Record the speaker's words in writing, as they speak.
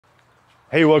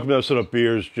Hey, welcome to episode of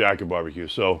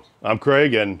beersjackofbbq. So I'm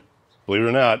Craig, and believe it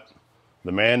or not,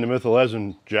 the man, the myth, the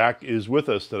legend, Jack is with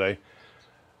us today.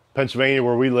 Pennsylvania,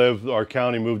 where we live, our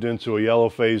county moved into a yellow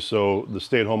phase, so the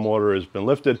stay-at-home order has been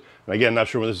lifted. And again, not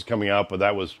sure when this is coming out, but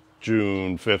that was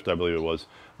June 5th, I believe it was,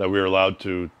 that we were allowed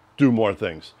to do more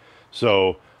things.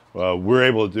 So we're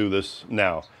able to do this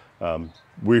now.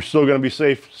 We're still going to be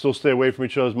safe, still stay away from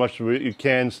each other as much as we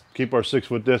can, keep our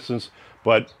 6-foot distance,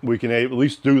 but we can at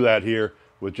least do that here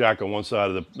with Jack on one side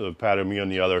of the patio, me on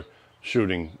the other,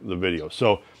 shooting the video.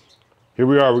 So here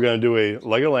we are, we're going to do a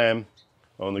leg of lamb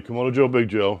on the Kamado Joe Big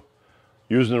Joe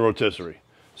using the rotisserie.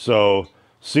 So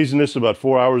seasoned this about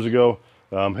 4 hours ago,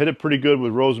 hit it pretty good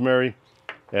with rosemary,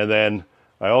 and then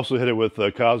I also hit it with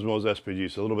Cosmo's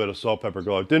SPG, so a little bit of salt, pepper,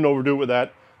 garlic. Didn't overdo it with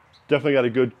that. Definitely got a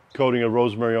good coating of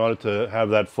rosemary on it to have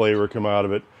that flavor come out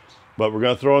of it. But we're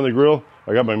going to throw it on the grill.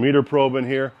 I got my meter probe in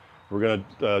here. We're going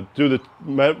to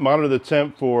monitor the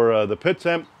temp for the pit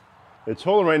temp. It's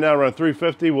holding right now around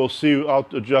 350. We'll see. I'll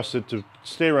adjust it to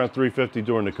stay around 350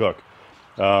 during the cook.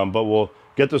 But we'll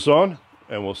get this on,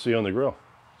 and we'll see you on the grill.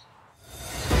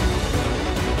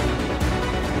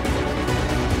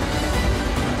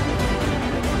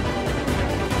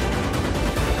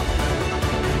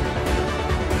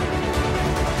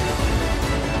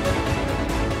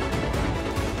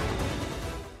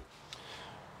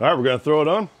 All right, we're going to throw it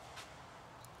on.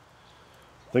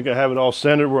 I think I have it all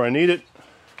centered where I need it.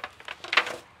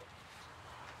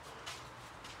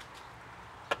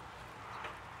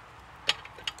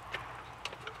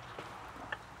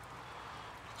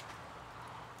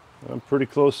 I'm pretty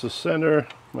close to center.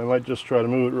 I might just try to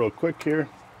move it real quick here.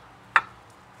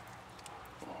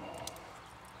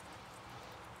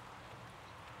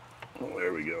 Oh,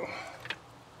 there we go.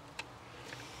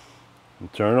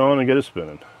 And turn it on and get it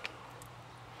spinning.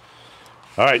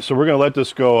 All right, so we're going to let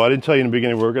this go. I didn't tell you in the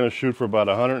beginning, we're going to shoot for about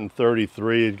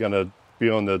 133. It's going to be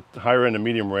on the higher end of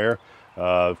medium rare.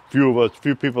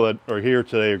 Few people that are here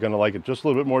today are going to like it just a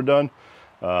little bit more done.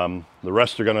 The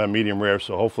rest are going to have medium rare,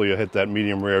 so hopefully you'll hit that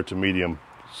medium rare to medium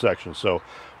section. So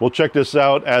we'll check this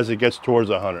out as it gets towards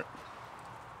 100. All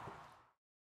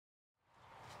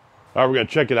right, we're going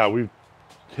to check it out. We've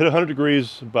hit 100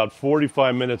 degrees, about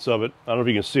 45 minutes of it. I don't know if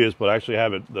you can see this, but I actually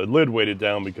have the lid weighted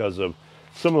down because of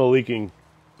some of the leaking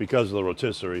because of the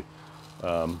rotisserie.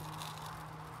 So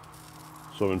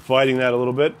I've been fighting that a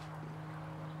little bit.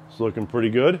 It's looking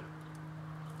pretty good.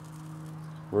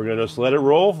 We're gonna just let it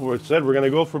roll. We're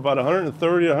gonna go for about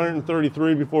 130 to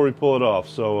 133 before we pull it off.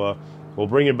 So we'll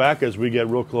bring it back as we get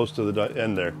real close to the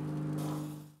end there.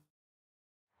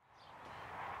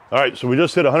 All right, so we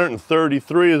just hit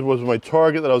 133 was my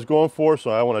target that I was going for, so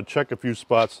I want to check a few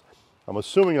spots. I'm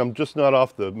assuming I'm just not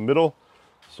off the middle,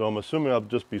 so I'm assuming I'll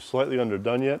just be slightly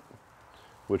underdone yet,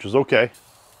 which is okay,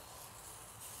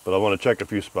 but I want to check a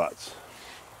few spots.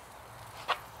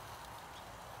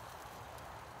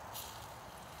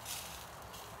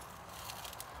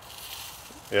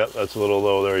 Yep, that's a little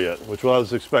low there yet, which I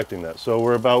was expecting that. So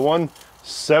we're about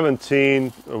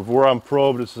 117 of where I'm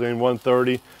probed. It's saying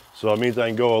 130, so it means I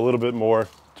can go a little bit more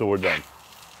till we're done.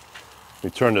 Let me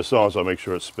turn this on so I make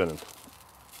sure it's spinning.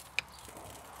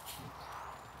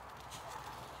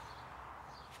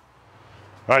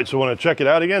 All right, so when I check it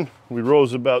out again, we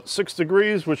rose about 6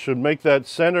 degrees, which should make that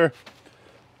center,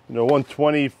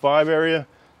 125 area.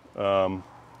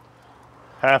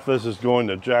 Half this is going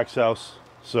to Jack's house,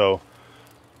 so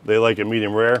they like it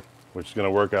medium rare, which is going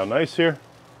to work out nice here.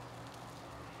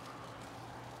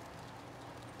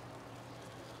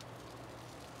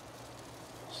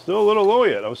 Still a little low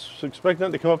yet. I was expecting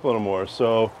that to come up a little more,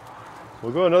 so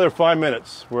we'll go another 5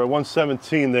 minutes. We're at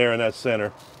 117 there in that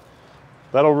center.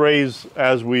 That'll raise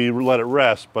as we let it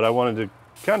rest, but I wanted to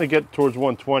kind of get towards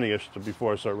 120-ish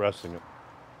before I start resting it.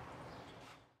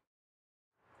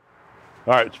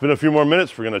 All right, it's been a few more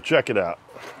minutes. We're going to check it out.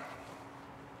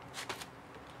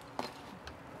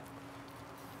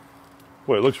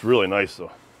 Boy, it looks really nice,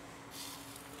 though.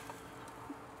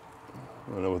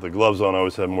 I know with the gloves on, I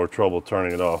always have more trouble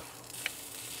turning it off.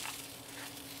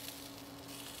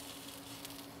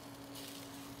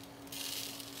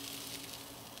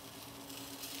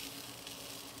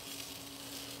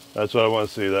 That's what I want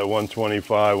to see, that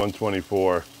 125,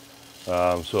 124.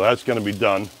 So that's going to be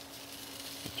done.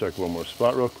 Check one more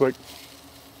spot real quick.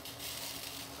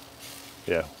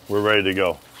 Yeah, we're ready to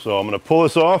go. So I'm going to pull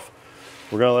this off.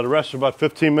 We're going to let it rest for about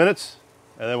 15 minutes,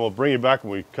 and then we'll bring it back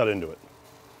when we cut into it.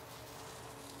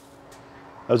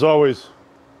 As always,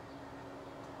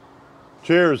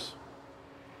 cheers.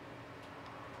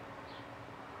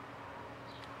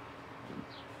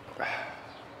 All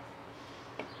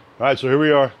right, so here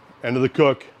we are, end of the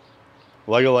cook.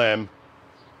 Leg of Lamb,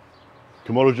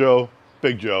 Kamado Joe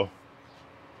Big Joe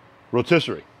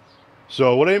rotisserie.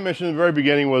 So what I didn't mention in the very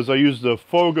beginning was I used the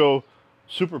Fogo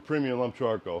Super Premium Lump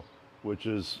Charcoal, which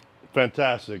is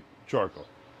fantastic charcoal.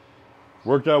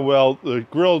 Worked out well. The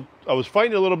grill, I was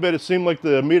fighting a little bit. It seemed like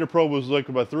the meter probe was like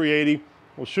about 380.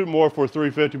 We'll shoot more for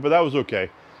 350, but that was okay.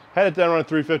 Had it down around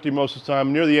 350 most of the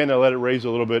time. Near the end, I let it raise a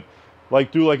little bit.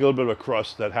 Do like a little bit of a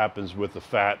crust that happens with the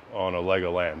fat on a leg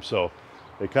of lamb. So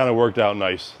it kind of worked out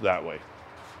nice that way.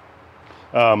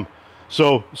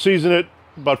 So season it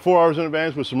about 4 hours in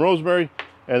advance with some rosemary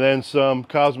and then some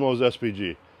Cosmos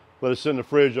SPG. Let it sit in the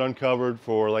fridge uncovered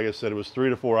for, like I said, it was 3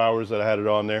 to 4 hours that I had it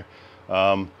on there.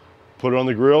 Put it on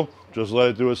the grill, just let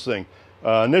it do its thing.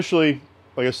 Initially,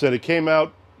 like I said, it came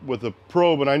out with a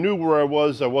probe and I knew where I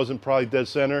wasn't probably dead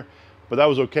center, but that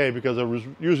was okay because I was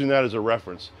using that as a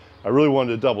reference. I really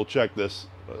wanted to double check this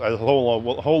a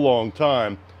whole long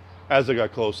time as I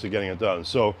got close to getting it done.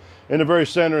 So in the very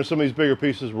center of some of these bigger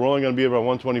pieces, we're only going to be about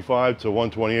 125 to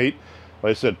 128. Like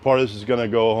I said, part of this is going to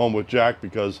go home with Jack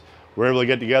because we're able to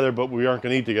get together, but we aren't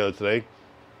going to eat together today.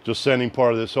 Just sending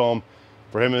part of this home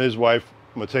for him and his wife.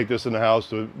 I'm going to take this in the house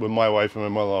with my wife and my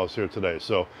mother-in-law is here today.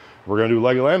 So we're going to do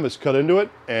leg of lamb. Let's cut into it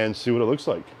and see what it looks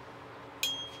like.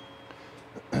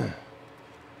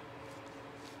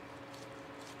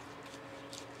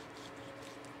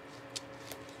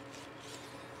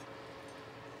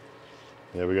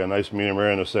 Yeah, we got a nice medium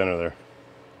rare in the center there.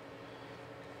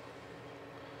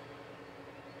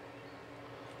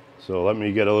 So let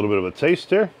me get a little bit of a taste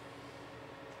here.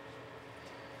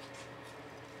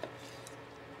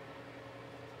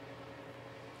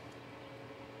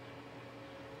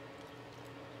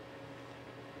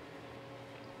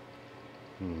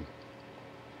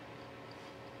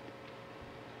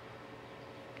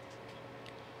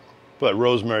 But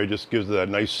rosemary just gives it that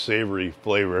nice savory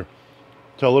flavor.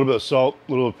 So a little bit of salt,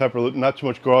 a little bit of pepper, not too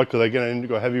much garlic because again I didn't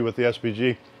go heavy with the SPG.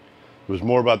 It was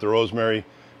more about the rosemary,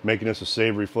 making this a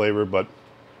savory flavor. But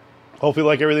hopefully you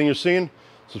like everything you're seeing.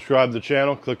 Subscribe to the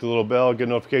channel, click the little bell, get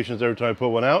notifications every time I put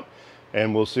one out,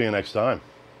 and we'll see you next time.